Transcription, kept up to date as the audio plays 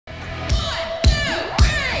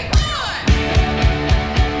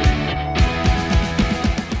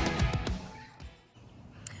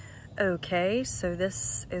Okay, so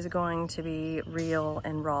this is going to be real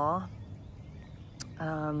and raw.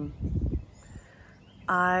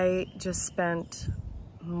 I just spent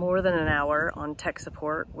more than an hour on tech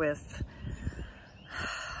support with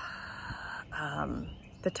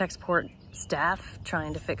the tech support staff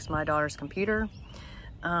trying to fix my daughter's computer.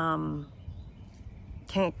 Can't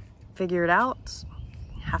figure it out.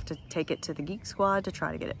 Have to take it to the Geek Squad to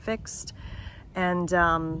try to get it fixed.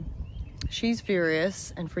 And she's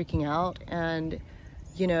furious and freaking out. And,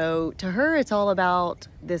 you know, to her, it's all about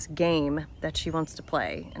this game that she wants to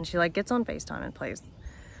play. And she like gets on FaceTime and plays.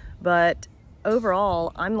 But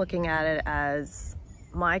overall, I'm looking at it as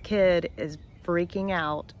my kid is freaking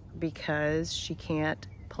out because she can't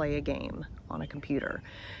play a game on a computer.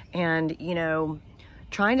 And, you know,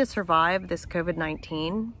 trying to survive this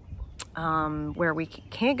COVID-19, where we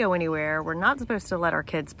can't go anywhere, we're not supposed to let our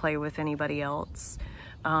kids play with anybody else.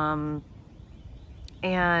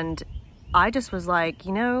 And I just was like,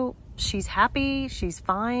 you know, she's happy, she's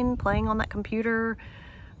fine playing on that computer.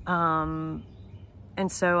 And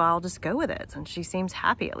so I'll just go with it. And she seems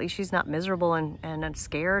happy. At least she's not miserable and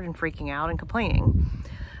scared and freaking out and complaining.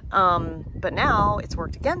 But now it's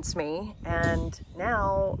worked against me, and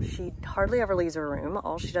now she hardly ever leaves her room.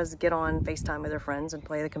 All she does is get on FaceTime with her friends and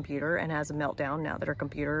play the computer, and has a meltdown now that her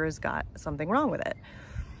computer has got something wrong with it.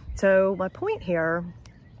 So my point here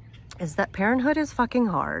is that parenthood is fucking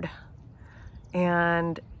hard.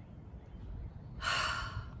 And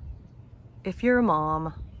if you're a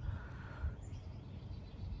mom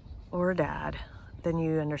or a dad, then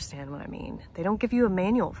you understand what I mean. They don't give you a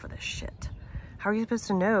manual for this shit. How are you supposed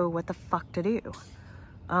to know what the fuck to do?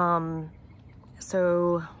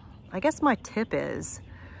 So I guess my tip is,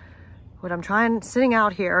 what I'm sitting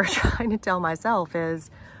out here trying to tell myself is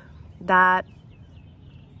that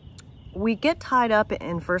we get tied up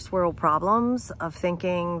in first world problems of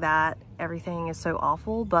thinking that everything is so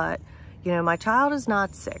awful, but you know, my child is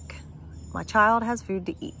not sick. My child has food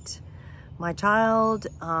to eat. My child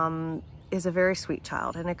is a very sweet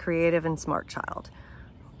child and a creative and smart child.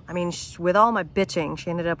 I mean, with all my bitching, she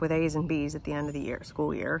ended up with A's and B's at the end of the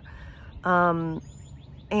school year.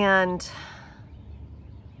 And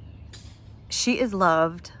she is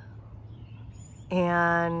loved,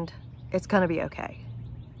 and it's gonna be okay.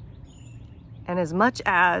 And as much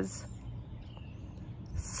as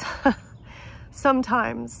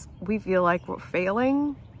sometimes we feel like we're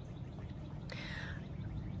failing,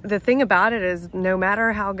 the thing about it is, no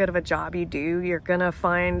matter how good of a job you do, you're gonna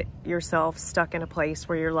find yourself stuck in a place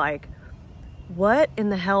where you're like, what in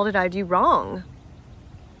the hell did I do wrong?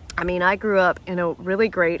 I mean, I grew up in a really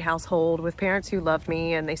great household with parents who loved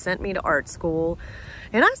me, and they sent me to art school,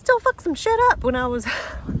 and I still fucked some shit up when I was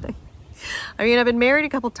I mean, I've been married a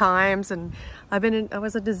couple times, and I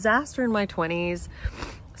was a disaster in my 20s.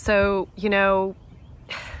 So, you know,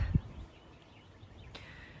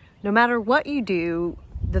 no matter what you do,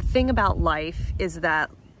 the thing about life is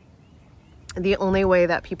that the only way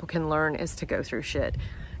that people can learn is to go through shit.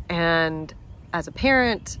 And as a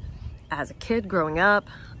parent, as a kid growing up,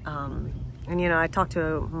 and you know, I talked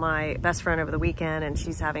to my best friend over the weekend, and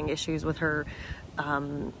she's having issues with her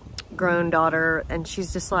grown daughter, and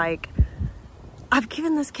she's just like, I've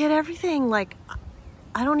given this kid everything. Like,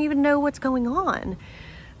 I don't even know what's going on.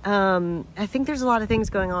 I think there's a lot of things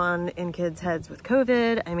going on in kids' heads with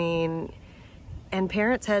COVID. I mean, and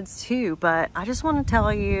parents' heads too, but I just want to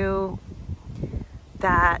tell you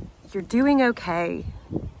that you're doing okay.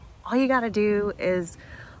 All you got to do is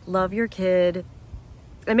love your kid.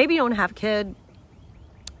 And maybe you don't have a kid.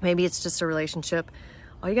 Maybe it's just a relationship.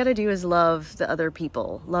 All you got to do is love the other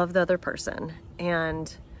people, love the other person,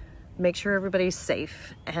 and make sure everybody's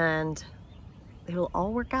safe, and it'll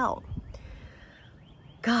all work out.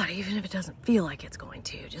 God, even if it doesn't feel like it's going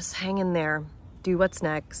to, just hang in there, do what's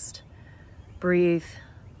next. Breathe,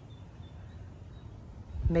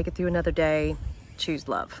 make it through another day, choose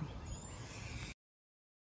love.